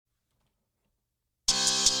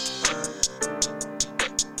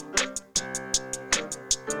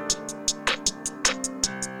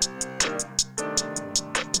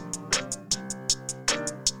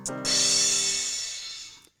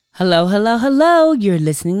Hello, hello, hello. You're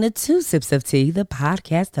listening to Two Sips of Tea, the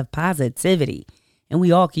podcast of positivity. And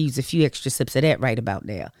we all can use a few extra sips of that right about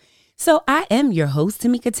now. So I am your host,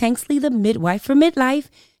 Tamika Tanksley, the midwife for midlife,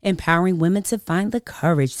 empowering women to find the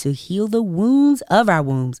courage to heal the wounds of our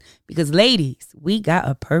wombs. Because ladies, we got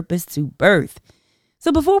a purpose to birth.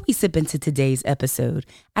 So before we sip into today's episode,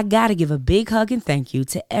 I gotta give a big hug and thank you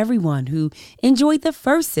to everyone who enjoyed the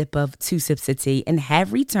first sip of Two Sips of Tea and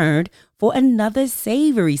have returned for another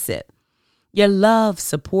savory sip. Your love,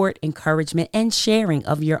 support, encouragement, and sharing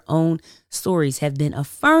of your own stories have been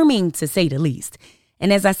affirming, to say the least.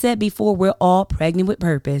 And as I said before, we're all pregnant with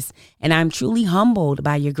purpose, and I'm truly humbled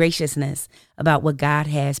by your graciousness about what God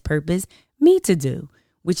has purposed me to do,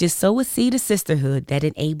 which is sow a seed of sisterhood that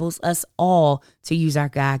enables us all to use our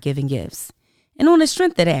God-given gifts. And on the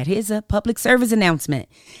strength of that, here's a public service announcement.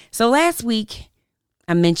 So last week,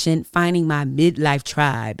 I mentioned finding my midlife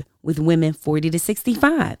tribe with women 40 to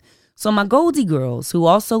 65. So my Goldie girls, who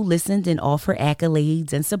also listened and offered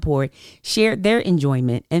accolades and support, shared their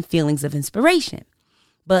enjoyment and feelings of inspiration.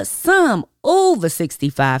 But some over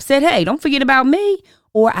 65 said, hey, don't forget about me.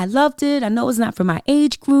 Or I loved it. I know it's not for my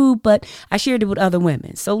age group, but I shared it with other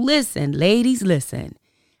women. So listen, ladies, listen.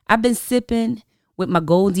 I've been sipping with my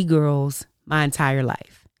Goldie girls my entire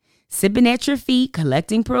life. Sipping at your feet,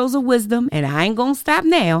 collecting pearls of wisdom, and I ain't gonna stop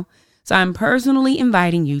now. So I'm personally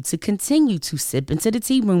inviting you to continue to sip into the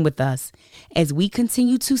tea room with us as we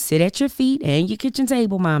continue to sit at your feet and your kitchen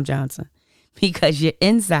table, Mom Johnson, because your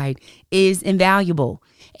insight is invaluable.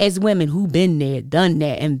 As women who've been there, done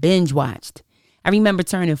that, and binge watched. I remember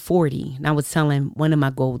turning 40 and I was telling one of my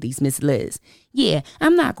Goldies, Miss Liz, yeah,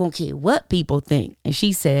 I'm not going to care what people think. And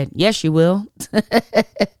she said, yes, you will.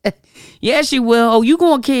 Yes, you will. Oh, you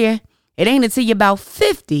going to care. It ain't until you're about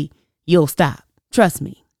 50 you'll stop. Trust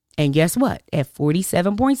me. And guess what? At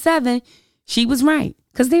 47.7, she was right.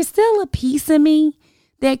 Because there's still a piece of me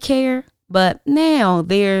that care. But now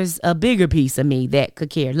there's a bigger piece of me that could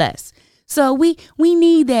care less. So we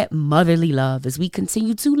need that motherly love as we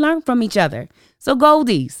continue to learn from each other. So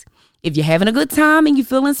Goldies, if you're having a good time and you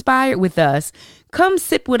feel inspired with us, come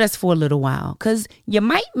sip with us for a little while, because you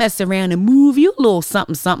might mess around and move you a little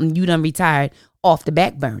something you done retired off the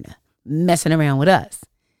back burner, messing around with us.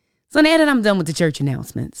 So now that I'm done with the church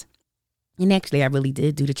announcements, and actually I really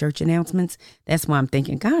did do the church announcements, that's why I'm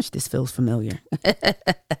thinking, gosh, this feels familiar.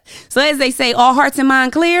 So as they say, all hearts and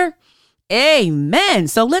mind clear? Amen.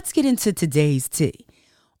 So let's get into today's tea.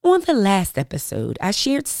 On the last episode, I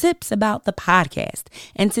shared sips about the podcast,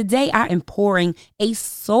 and today I am pouring a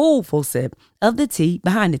soulful sip of the tea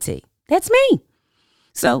behind the tea. That's me.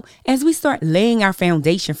 So as we start laying our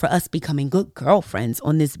foundation for us becoming good girlfriends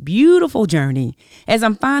on this beautiful journey, as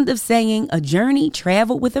I'm fond of saying, a journey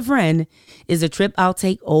traveled with a friend is a trip I'll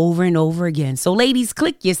take over and over again. So ladies,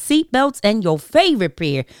 click your seatbelts and your favorite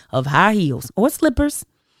pair of high heels or slippers,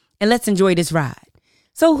 and let's enjoy this ride.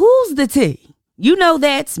 So who's the tea? You know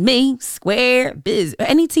that's me, Square Biz.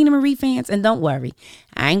 Any Tina Marie fans? And don't worry,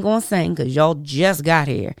 I ain't going to sing because y'all just got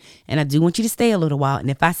here. And I do want you to stay a little while. And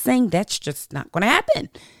if I sing, that's just not going to happen.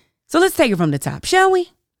 So let's take it from the top, shall we?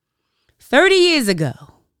 30 years ago,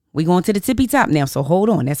 we going to the tippy top now, so hold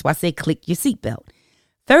on. That's why I say click your seatbelt.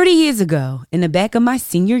 30 years ago, in the back of my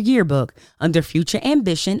senior yearbook, under future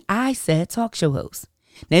ambition, I said talk show host.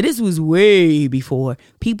 Now, this was way before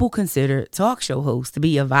people considered talk show host to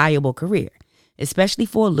be a viable career, especially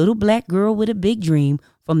for a little black girl with a big dream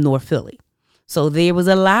from North Philly. So there was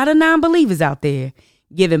a lot of non-believers out there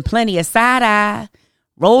giving plenty of side eye,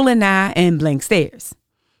 rolling eye, and blank stares.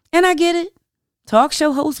 And I get it. Talk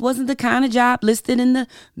show host wasn't the kind of job listed in the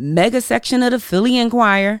mega section of the Philly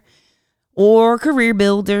Inquirer or Career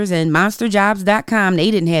Builders and MonsterJobs.com.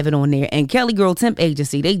 They didn't have it on there. And Kelly Girl Temp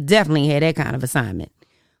Agency, they definitely had that kind of assignment.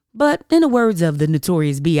 But in the words of the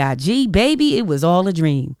notorious B.I.G., baby, it was all a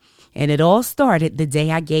dream. And it all started the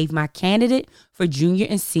day I gave my candidate for junior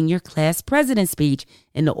and senior class president speech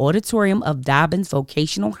in the auditorium of Dobbins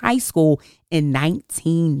Vocational High School in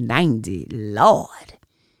 1990. Lord,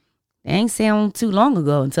 that ain't sound too long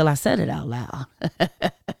ago until I said it out loud.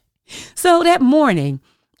 So that morning,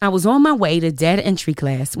 I was on my way to data entry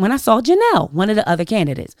class when I saw Janelle, one of the other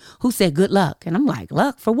candidates, who said good luck. And I'm like,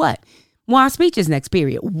 luck for what? Well, our speech is next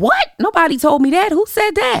period. What? Nobody told me that. Who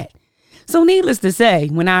said that? So needless to say,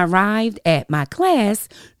 when I arrived at my class,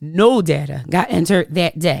 no data got entered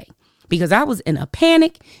that day because I was in a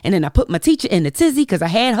panic. And then I put my teacher in a tizzy because I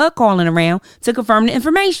had her calling around to confirm the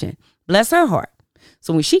information. Bless her heart.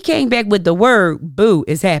 So when she came back with the word, boo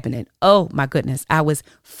is happening. Oh my goodness. I was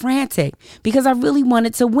frantic because I really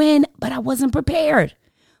wanted to win, but I wasn't prepared.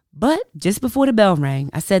 But just before the bell rang,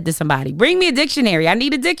 I said to somebody, bring me a dictionary. I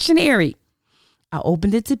need a dictionary. I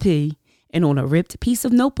opened it to pee, and on a ripped piece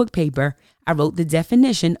of notebook paper, I wrote the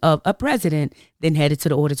definition of a president, then headed to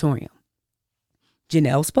the auditorium.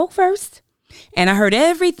 Janelle spoke first, and I heard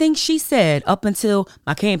everything she said up until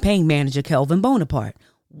my campaign manager, Kelvin Bonaparte.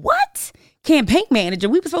 What? Campaign manager?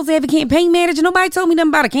 We were supposed to have a campaign manager? Nobody told me nothing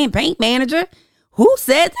about a campaign manager. Who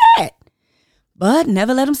said that? But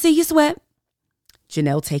never let them see you sweat.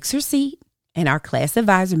 Janelle takes her seat, and our class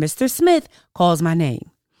advisor, Mr. Smith, calls my name.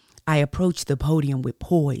 I approach the podium with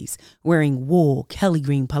poise, wearing wool Kelly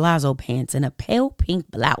green palazzo pants and a pale pink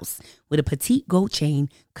blouse with a petite gold chain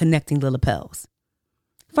connecting the lapels.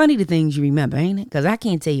 Funny the things you remember, ain't it? Because I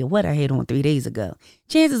can't tell you what I had on 3 days ago.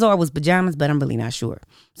 Chances are it was pajamas, but I'm really not sure.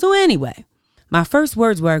 So anyway, my first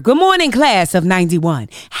words were, good morning, class of 91.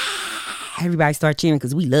 Everybody start cheering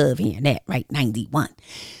because we love hearing that, right? 91.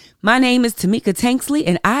 My name is Tamika Tanksley,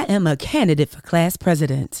 and I am a candidate for class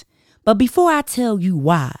president. But before I tell you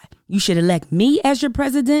why you should elect me as your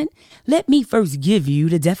president, let me first give you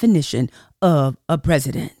the definition of a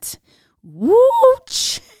president.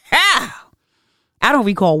 Woo-cha! I don't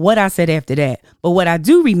recall what I said after that, but what I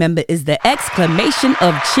do remember is the exclamation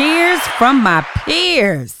of cheers from my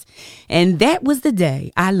peers. And that was the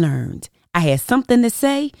day I learned I had something to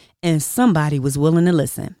say and somebody was willing to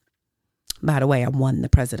listen. By the way, I won the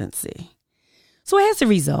presidency. So as a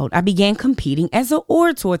result, I began competing as an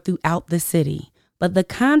orator throughout the city. But the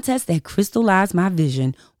contest that crystallized my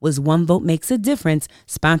vision was One Vote Makes a Difference,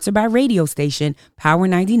 sponsored by radio station Power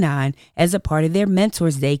 99 as a part of their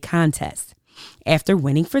Mentors Day contest. After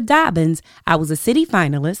winning for Dobbins, I was a city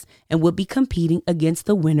finalist and would be competing against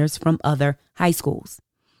the winners from other high schools.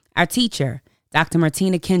 Our teacher, Dr.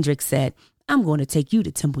 Martina Kendrick, said, I'm going to take you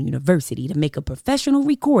to Temple University to make a professional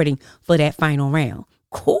recording for that final round.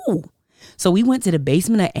 Cool. So we went to the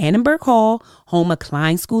basement of Annenberg Hall, home of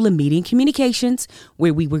Klein School of Media and Communications,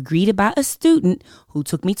 where we were greeted by a student who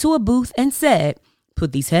took me to a booth and said,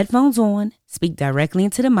 put these headphones on, speak directly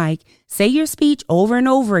into the mic, say your speech over and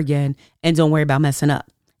over again, and don't worry about messing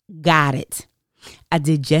up. Got it. I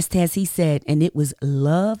did just as he said, and it was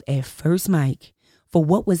love at first mic. For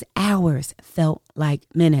what was hours felt like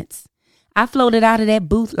minutes. I floated out of that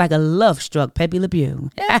booth like a love-struck Pepe Le Pew.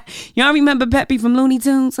 Y'all remember Pepe from Looney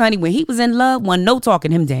Tunes? Honey, when he was in love, wasn't no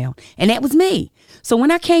talking him down. And that was me. So when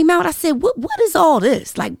I came out, I said, what is all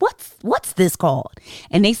this? Like, what's this called?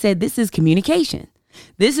 And they said, this is communication.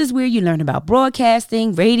 This is where you learn about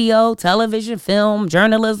broadcasting, radio, television, film,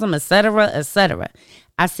 journalism, etc., etc.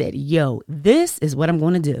 I said, yo, this is what I'm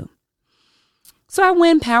going to do. So I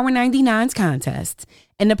win Power 99's contest,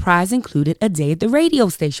 and the prize included a day at the radio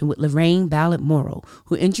station with Lorraine Ballard Morrow,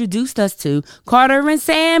 who introduced us to Carter and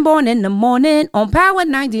Sanborn in the morning on Power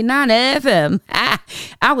 99 FM.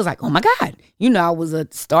 I was like, oh my God. You know, I was a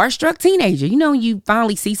starstruck teenager. You know, you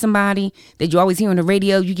finally see somebody that you always hear on the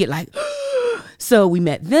radio, you get like, so we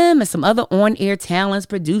met them and some other on-air talents,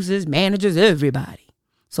 producers, managers, everybody.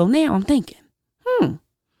 So now I'm thinking,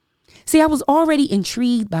 See, I was already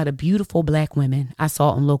intrigued by the beautiful black women I saw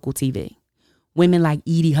on local TV. Women like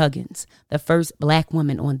Edie Huggins, the first black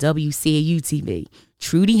woman on WCAU TV.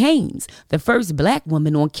 Trudy Haynes, the first black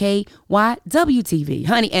woman on KYW TV.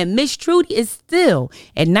 Honey, and Miss Trudy is still,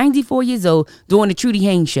 at 94 years old, doing the Trudy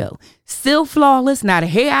Haynes show. Still flawless, not a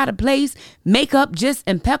hair out of place, makeup just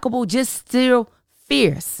impeccable, just still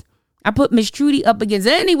fierce. I put Miss Trudy up against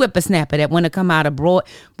any whippersnapper that want to come out of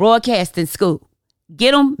broadcasting school.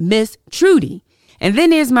 Get 'em, Miss Trudy. And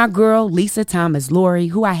then there's my girl, Lisa Thomas Laurie,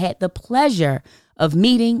 who I had the pleasure of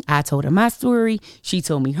meeting. I told her my story. She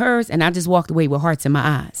told me hers, and I just walked away with hearts in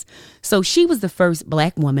my eyes. So she was the first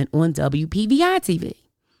black woman on WPVI TV.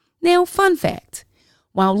 Now, fun fact.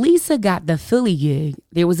 While Lisa got the Philly gig,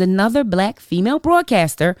 there was another black female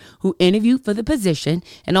broadcaster who interviewed for the position.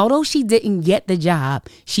 And although she didn't get the job,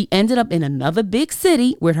 she ended up in another big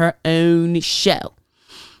city with her own show,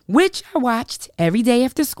 which I watched every day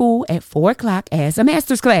after school at 4 o'clock as a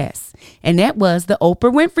master's class. And that was the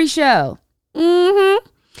Oprah Winfrey Show.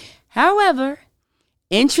 However,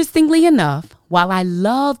 interestingly enough, while I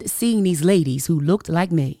loved seeing these ladies who looked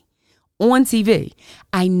like me on TV,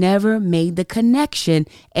 I never made the connection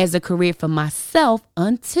as a career for myself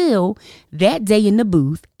until that day in the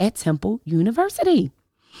booth at Temple University.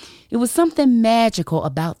 It was something magical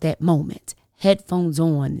about that moment. Headphones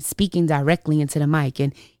on, speaking directly into the mic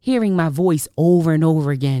and hearing my voice over and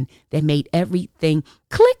over again that made everything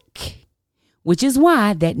click, which is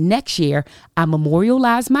why that next year I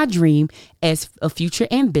memorialized my dream as a future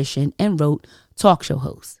ambition and wrote Talk Show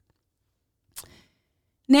Host.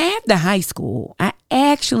 Now, after high school, I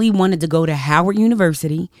actually wanted to go to Howard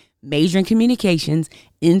University, major in communications,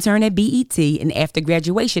 intern at BET, and after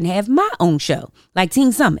graduation have my own show, like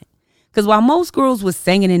Teen Summit. Because while most girls was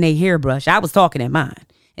singing in their hairbrush, I was talking at mine.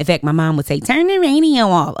 In fact, my mom would say, turn the radio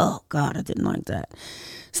off. Oh, God, I didn't like that.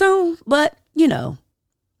 So, but,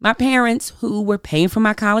 my parents who were paying for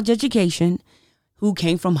my college education, who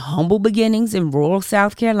came from humble beginnings in rural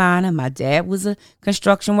South Carolina. My dad was a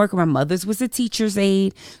construction worker. My mother's was a teacher's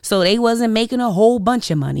aide. So they wasn't making a whole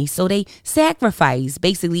bunch of money. So they sacrificed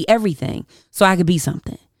basically everything so I could be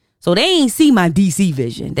something. So they ain't see my DC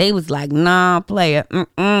vision. They was like, nah, player,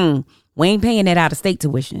 we ain't paying that out-of-state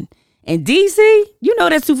tuition. And DC,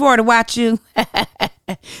 that's too far to watch you.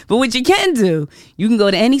 But what you can do, you can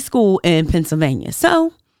go to any school in Pennsylvania.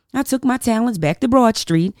 So I took my talents back to Broad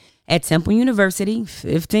Street at Temple University,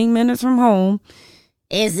 15 minutes from home,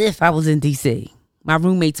 as if I was in D.C. My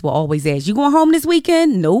roommates will always ask, you going home this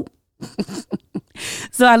weekend? Nope.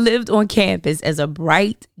 So I lived on campus as a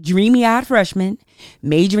bright, dreamy-eyed freshman,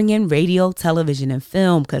 majoring in radio, television, and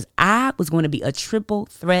film because I was going to be a triple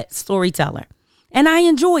threat storyteller. And I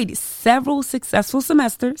enjoyed several successful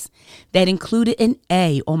semesters that included an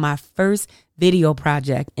A on my first video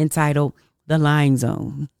project entitled The Lying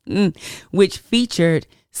Zone, which featured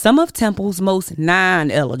some of Temple's most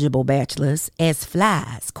non-eligible bachelors as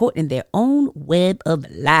flies caught in their own web of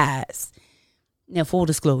lies. Now, full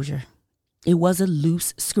disclosure, it was a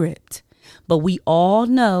loose script, but we all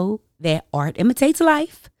know that art imitates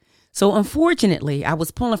life. So unfortunately, I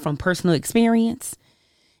was pulling from personal experience.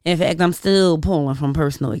 In fact, I'm still pulling from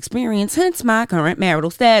personal experience, hence my current marital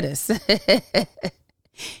status.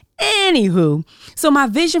 Anywho, so my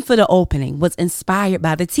vision for the opening was inspired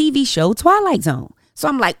by the TV show Twilight Zone. So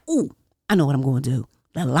I'm like, ooh, I know what I'm going to do.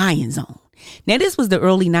 The Lying Zone. Now, this was the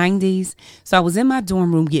early 90s. So I was in my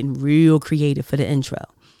dorm room getting real creative for the intro.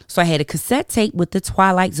 So I had a cassette tape with the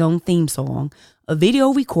Twilight Zone theme song, a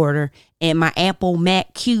video recorder, and my Apple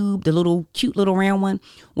Mac Cube, the little cute little round one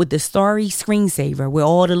with the starry screensaver where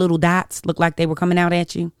all the little dots looked like they were coming out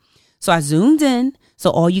at you. So I zoomed in. So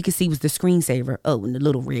all you could see was the screensaver. Oh, and the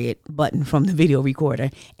little red button from the video recorder.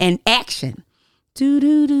 And action.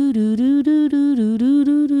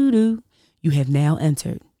 Do-do-do-do-do-do-do-do-do-do. You have now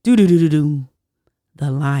entered the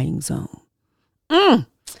Lying Zone. Now,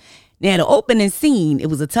 the opening scene, it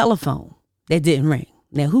was a telephone that didn't ring.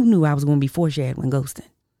 Now, who knew I was going to be foreshadowing ghosting?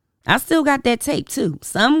 I still got that tape, too,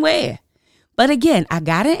 somewhere. But again, I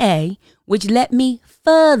got an A, which let me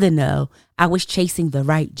further know I was chasing the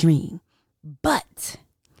right dream. But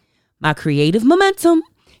my creative momentum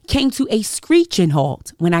came to a screeching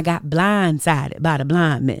halt when I got blindsided by the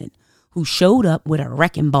blind men who showed up with a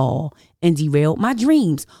wrecking ball and derailed my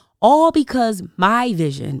dreams, all because my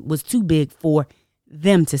vision was too big for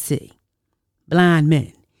them to see. Blind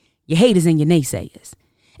men, your haters and your naysayers.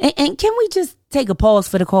 And can we just take a pause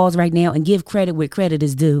for the cause right now and give credit where credit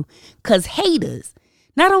is due? Because haters,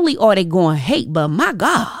 not only are they going to hate, but my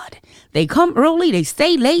God, they come early, they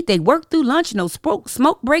stay late, they work through lunch, no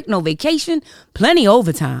smoke break, no vacation, plenty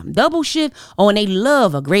overtime, double shift, and they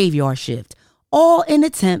love a graveyard shift. All in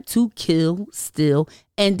attempt to kill, steal,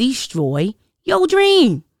 and destroy your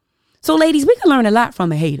dream. So ladies, we can learn a lot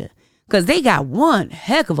from a hater because they got one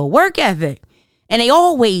heck of a work ethic. And they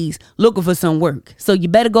always looking for some work. So you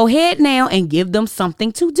better go ahead now and give them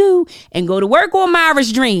something to do and go to work on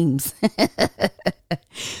Myra's dreams.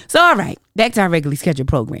 So, all right, back to our regularly scheduled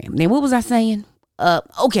program. Now, what was I saying?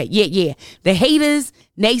 Okay, yeah. The haters,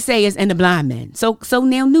 naysayers, and the blind men. So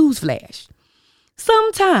now newsflash.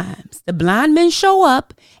 Sometimes the blind men show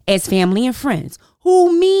up as family and friends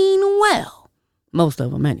who mean well. Most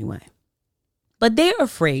of them anyway. But they're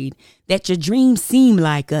afraid that your dreams seem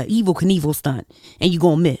like a Evel Knievel stunt and you're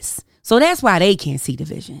going to miss. So that's why they can't see the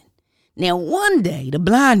vision. Now, one day, the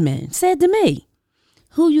blind man said to me,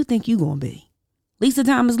 who you think you going to be? Lisa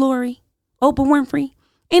Thomas Laurie? Oprah Winfrey?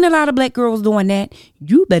 Ain't a lot of black girls doing that.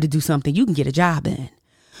 You better do something you can get a job in.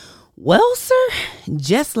 Well, sir,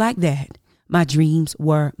 just like that, my dreams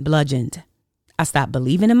were bludgeoned. I stopped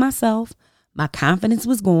believing in myself. My confidence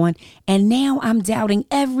was gone, and now I'm doubting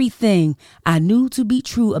everything I knew to be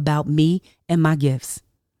true about me and my gifts.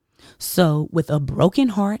 So with a broken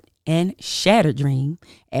heart and shattered dream,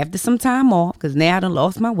 after some time off, because now I done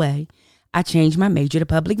lost my way, I changed my major to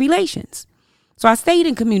public relations. So I stayed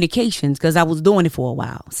in communications because I was doing it for a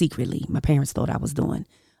while, secretly. My parents thought I was doing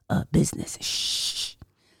business. Shh.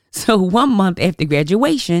 So 1 month after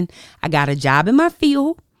graduation, I got a job in my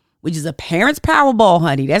field, which is a parent's Powerball,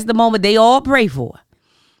 honey. That's the moment they all pray for.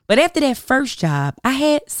 But after that first job, I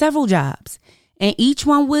had several jobs. And each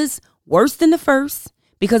one was worse than the first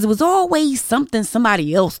because it was always something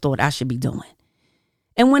somebody else thought I should be doing.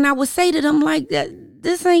 And when I would say to them like,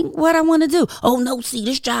 this ain't what I want to do. Oh, no, see,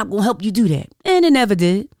 this job gonna help you do that. And it never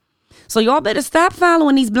did. So y'all better stop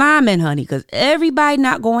following these blind men, honey, because everybody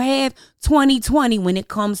not going to have 2020 when it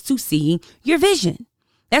comes to seeing your vision.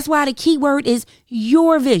 That's why the key word is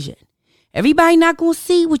your vision. Everybody not going to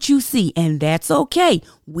see what you see, and that's okay.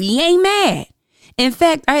 We ain't mad. In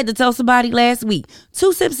fact, I had to tell somebody last week,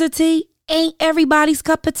 2 sips of tea ain't everybody's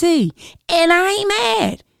cup of tea. And I ain't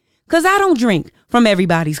mad because I don't drink from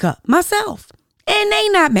everybody's cup myself. And they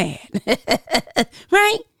not mad.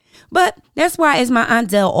 Right? But that's why, as my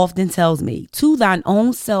Aunt Dell often tells me, to thine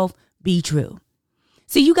own self be true.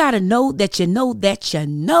 See, you got to know that you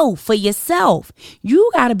know for yourself. You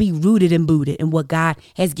got to be rooted and booted in what God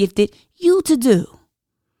has gifted you to do.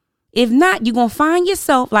 If not, you're going to find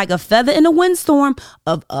yourself like a feather in a windstorm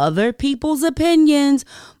of other people's opinions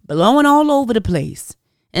blowing all over the place.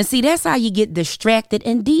 And see, that's how you get distracted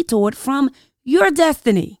and detoured from your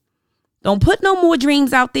destiny. Don't put no more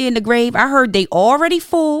dreams out there in the grave. I heard they already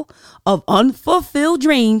full of unfulfilled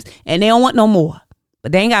dreams and they don't want no more.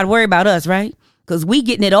 But they ain't got to worry about us, right? Because we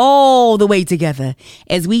getting it all the way together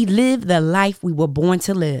as we live the life we were born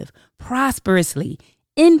to live, prosperously,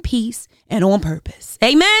 in peace, and on purpose.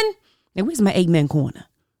 Amen? Now, where's my amen corner?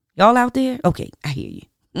 Y'all out there? Okay, I hear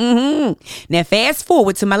you. Now, fast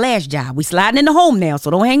forward to my last job. We sliding into home now,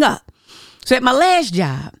 so don't hang up. So at my last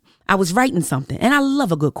job, I was writing something, and I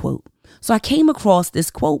love a good quote. So I came across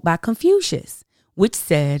this quote by Confucius, which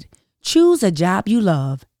said, choose a job you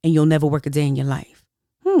love and you'll never work a day in your life.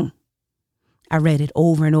 I read it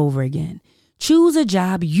over and over again. Choose a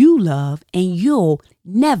job you love and you'll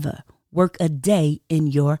never work a day in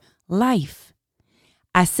your life.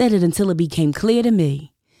 I said it until it became clear to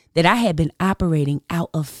me that I had been operating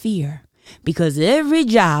out of fear because every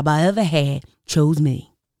job I ever had chose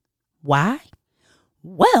me. Why?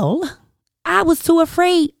 Well, I was too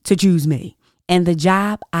afraid to choose me and the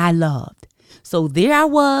job I loved. So there I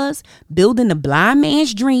was, building a blind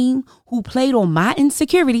man's dream who played on my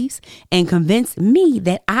insecurities and convinced me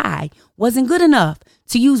that I wasn't good enough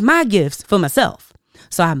to use my gifts for myself.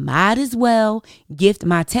 So I might as well gift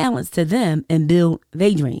my talents to them and build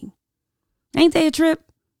their dream. Ain't they a trip?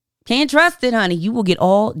 Can't trust it, honey. You will get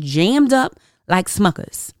all jammed up like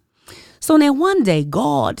Smuckers. So now one day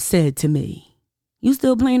God said to me, you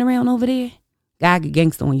still playing around over there? God get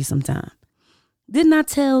gangster on you sometime. Didn't I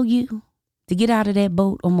tell you to get out of that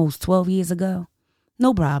boat almost 12 years ago?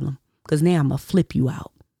 No problem, because now I'm going to flip you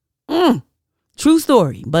out. True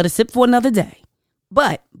story, but a sip for another day.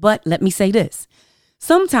 But let me say this.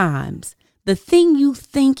 Sometimes the thing you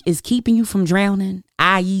think is keeping you from drowning,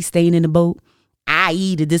 i.e. staying in the boat,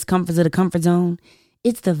 i.e. the discomforts of the comfort zone,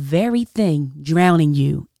 it's the very thing drowning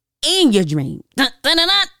you in your dream. Dun, dun, dun,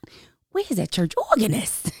 dun. Where is that church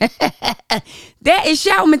organist? That is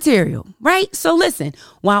shout material, right? So listen,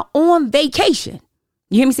 while on vacation,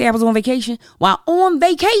 you hear me say I was on vacation? While on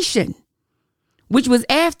vacation, which was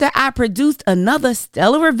after I produced another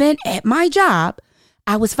stellar event at my job,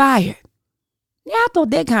 I was fired. Yeah, I thought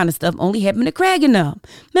that kind of stuff only happened to Craig and them.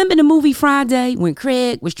 Remember the movie Friday when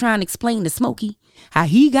Craig was trying to explain to Smokey how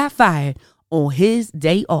he got fired on his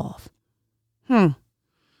day off?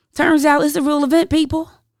 Turns out it's a real event,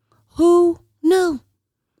 people. Who knew?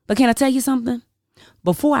 But can I tell you something?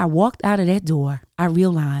 Before I walked out of that door, I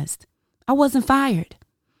realized I wasn't fired.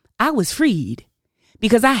 I was freed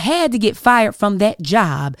because I had to get fired from that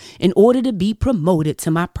job in order to be promoted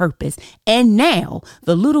to my purpose. And now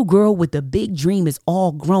the little girl with the big dream is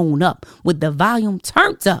all grown up with the volume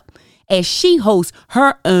turned up as she hosts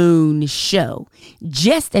her own show,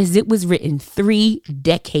 just as it was written 3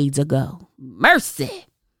 decades ago. Mercy.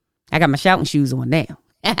 I got my shouting shoes on now.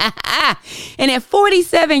 And at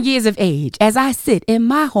 47 years of age, as I sit in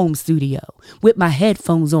my home studio with my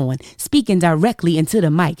headphones on, speaking directly into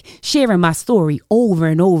the mic, sharing my story over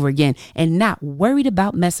and over again and not worried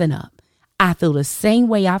about messing up, I feel the same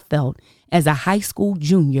way I felt as a high school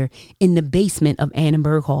junior in the basement of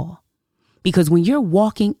Annenberg Hall. Because when you're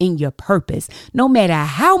walking in your purpose, no matter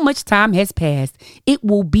how much time has passed, it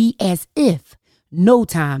will be as if no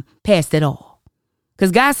time passed at all.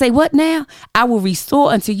 Because God say, what now? I will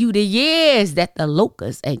restore unto you the years that the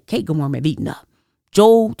locusts and cankerworm have eaten up.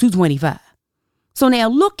 Joel 2:25. So now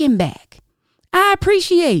looking back, I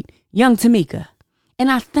appreciate young Tamika. And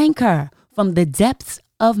I thank her from the depths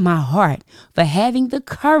of my heart for having the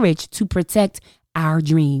courage to protect our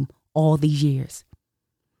dream all these years.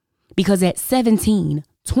 Because at 17,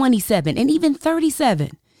 27, and even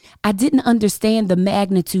 37, I didn't understand the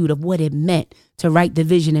magnitude of what it meant to write the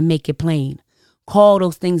vision and make it plain. Call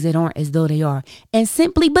those things that aren't as though they are and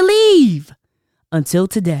simply believe until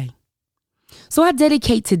today. So I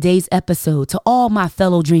dedicate today's episode to all my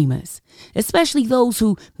fellow dreamers, especially those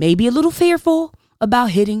who may be a little fearful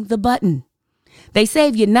about hitting the button. They say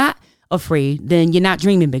if you're not afraid, then you're not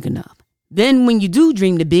dreaming big enough. Then when you do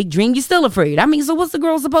dream the big dream, you're still afraid. So what's the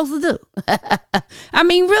girl supposed to do?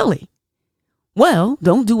 Really? Well,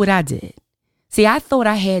 don't do what I did. See, I thought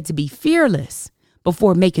I had to be fearless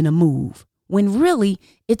before making a move, when really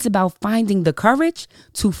it's about finding the courage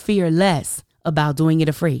to fear less about doing it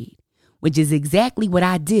afraid, which is exactly what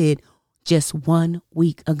I did just 1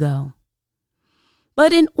 week ago.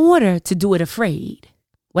 But in order to do it afraid,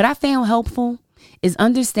 what I found helpful is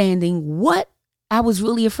understanding what I was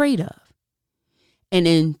really afraid of. And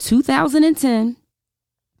in 2010,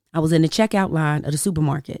 I was in the checkout line of the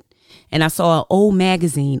supermarket and I saw an old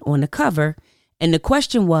magazine on the cover. And the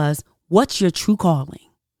question was, what's your true calling?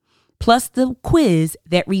 Plus the quiz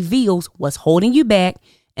that reveals what's holding you back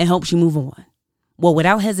and helps you move on. Well,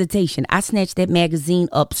 without hesitation, I snatched that magazine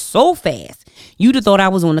up so fast, you'd have thought I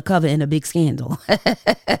was on the cover in a big scandal.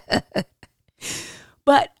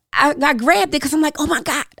 But I grabbed it because I'm like, oh my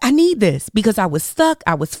God, I need this, because I was stuck.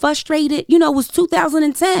 I was frustrated. It was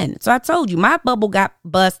 2010. So I told you my bubble got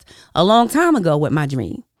bust a long time ago with my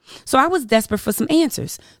dream. So I was desperate for some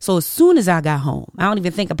answers. So as soon as I got home, I don't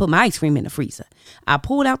even think I put my ice cream in the freezer. I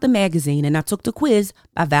pulled out the magazine and I took the quiz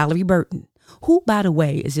by Valerie Burton, who, by the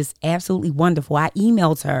way, is just absolutely wonderful. I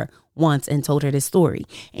emailed her once and told her this story,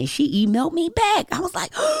 and she emailed me back. I was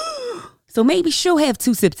like, so maybe she'll have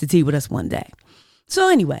 2 sips of tea with us one day. So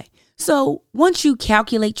anyway, once you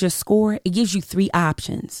calculate your score, it gives you 3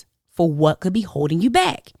 options for what could be holding you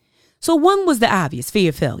back. So one was the obvious, fear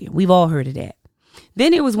of failure. We've all heard of that.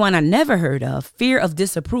 Then there was one I never heard of, fear of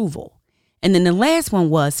disapproval. And then the last one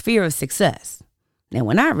was fear of success. Now,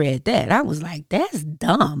 when I read that, I was like, that's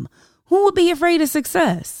dumb. Who would be afraid of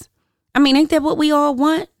success? Ain't that what we all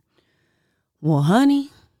want? Well,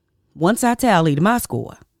 honey, once I tallied my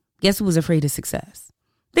score, guess who was afraid of success?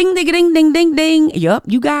 Ding, ding, ding, ding, ding, ding. Yup,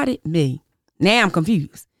 you got it, me. Now I'm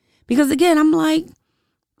confused. Because again, I'm like,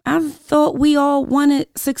 I thought we all wanted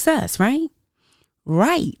success, right?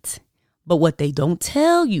 Right. But what they don't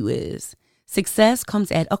tell you is success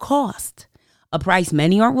comes at a cost, a price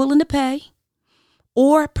many aren't willing to pay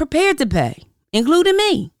or prepared to pay, including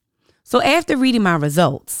me. So after reading my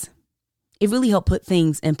results, it really helped put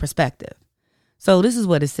things in perspective. So this is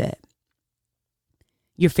what it said.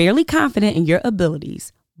 You're fairly confident in your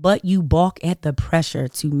abilities, but you balk at the pressure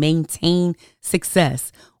to maintain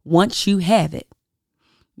success once you have it.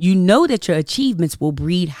 You know that your achievements will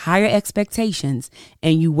breed higher expectations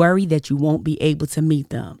and you worry that you won't be able to meet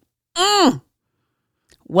them.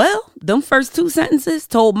 Well, them first 2 sentences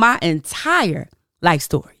told my entire life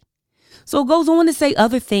story. So it goes on to say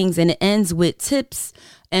other things, and it ends with tips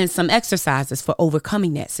and some exercises for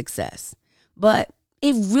overcoming that success. But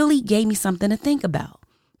it really gave me something to think about,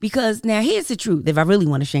 because now here's the truth. If I really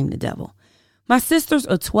want to shame the devil, my sisters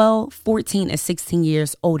are 12, 14, and 16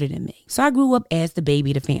 years older than me. So I grew up as the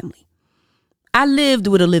baby of the family. I lived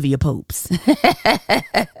with Olivia Popes.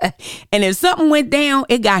 And if something went down,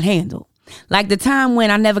 it got handled. Like the time when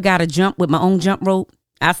I never got a jump with my own jump rope,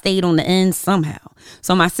 I stayed on the end somehow.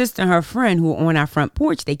 So my sister and her friend who were on our front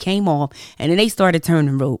porch, they came off and then they started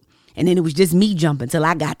turning rope. And then it was just me jumping till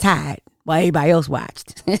I got tired while everybody else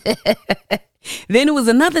watched. Then it was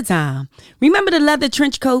another time. Remember the leather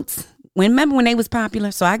trench coats? Remember when they was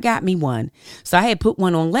popular? So I got me one. So I had put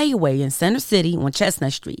one on layaway in Center City on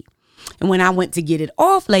Chestnut Street. And when I went to get it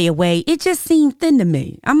off layaway, it just seemed thin to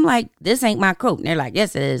me. I'm like, this ain't my coat. And they're like,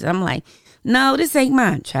 yes, it is. I'm like, no, this ain't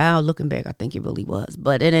mine. Child, looking back, I think it really was.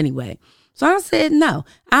 But anyway, so I said, no,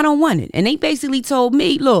 I don't want it. And they basically told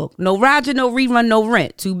me, look, no Roger, no rerun, no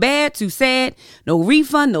rent. Too bad, too sad. No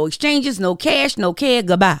refund, no exchanges, no cash, no care.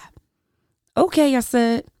 Goodbye. Okay, I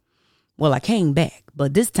said. Well, I came back,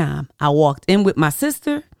 but this time I walked in with my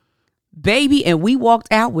sister, baby, and we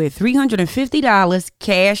walked out with $350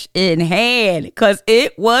 cash in hand because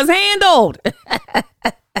it was handled.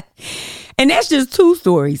 And that's just 2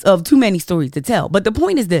 stories of too many stories to tell. But the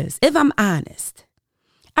point is this, if I'm honest,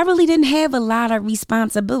 I really didn't have a lot of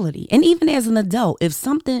responsibility. And even as an adult, if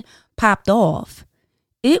something popped off,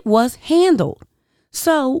 it was handled.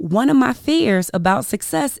 So one of my fears about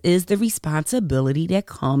success is the responsibility that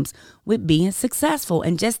comes with being successful.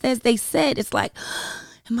 And just as they said, it's like,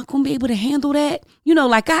 am I going to be able to handle that?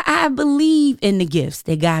 Like I believe in the gifts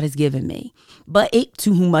that God has given me. But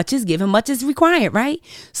to whom much is given, much is required, right?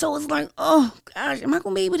 So it's like, oh, gosh, am I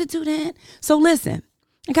going to be able to do that? So listen,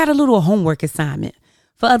 I got a little homework assignment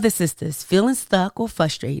for other sisters feeling stuck or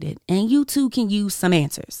frustrated. And you too can use some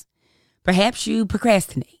answers. Perhaps you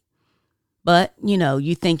procrastinate. But,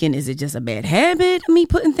 you thinking, is it just a bad habit of me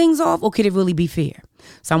putting things off, or could it really be fair?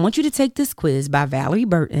 So I want you to take this quiz by Valerie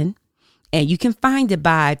Burton, and you can find it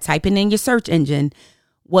by typing in your search engine,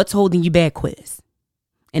 "What's Holding You Back Quiz."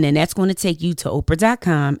 And then that's going to take you to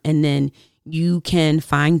Oprah.com, and then you can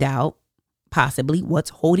find out possibly what's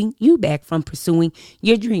holding you back from pursuing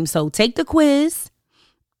your dream. So take the quiz.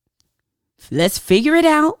 Let's figure it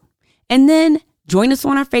out. And then join us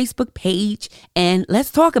on our Facebook page and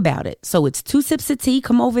let's talk about it. So it's 2 Sips of Tea.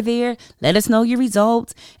 Come over there. Let us know your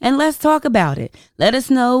results and let's talk about it. Let us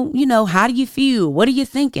know, how do you feel? What are you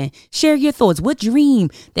thinking? Share your thoughts. What dream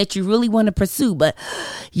that you really want to pursue, but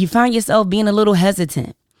you find yourself being a little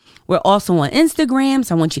hesitant? We're also on Instagram,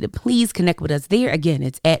 so I want you to please connect with us there. Again,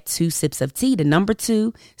 it's at 2 Sips of Tea, the number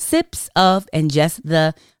 2 sips of, and just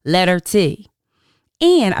the letter T.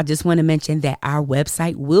 And I just want to mention that our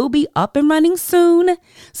website will be up and running soon.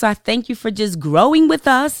 So I thank you for just growing with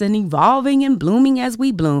us and evolving and blooming as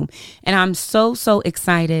we bloom. And I'm so, so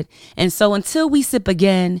excited. And so until we sip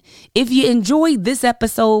again, if you enjoyed this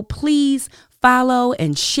episode, please follow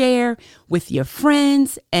and share with your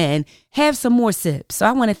friends and have some more sips. So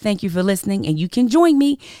I want to thank you for listening, and you can join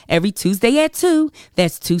me every Tuesday at 2.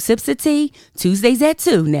 That's 2 Sips of Tea, Tuesdays at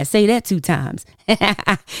 2. Now say that 2 times.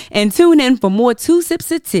 And tune in for more 2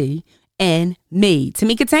 Sips of Tea and me,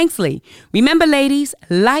 Tamika Tanksley. Remember, ladies,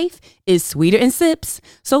 life is sweeter in sips.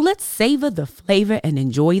 So let's savor the flavor and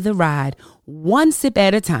enjoy the ride, one sip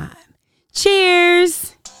at a time. Cheers.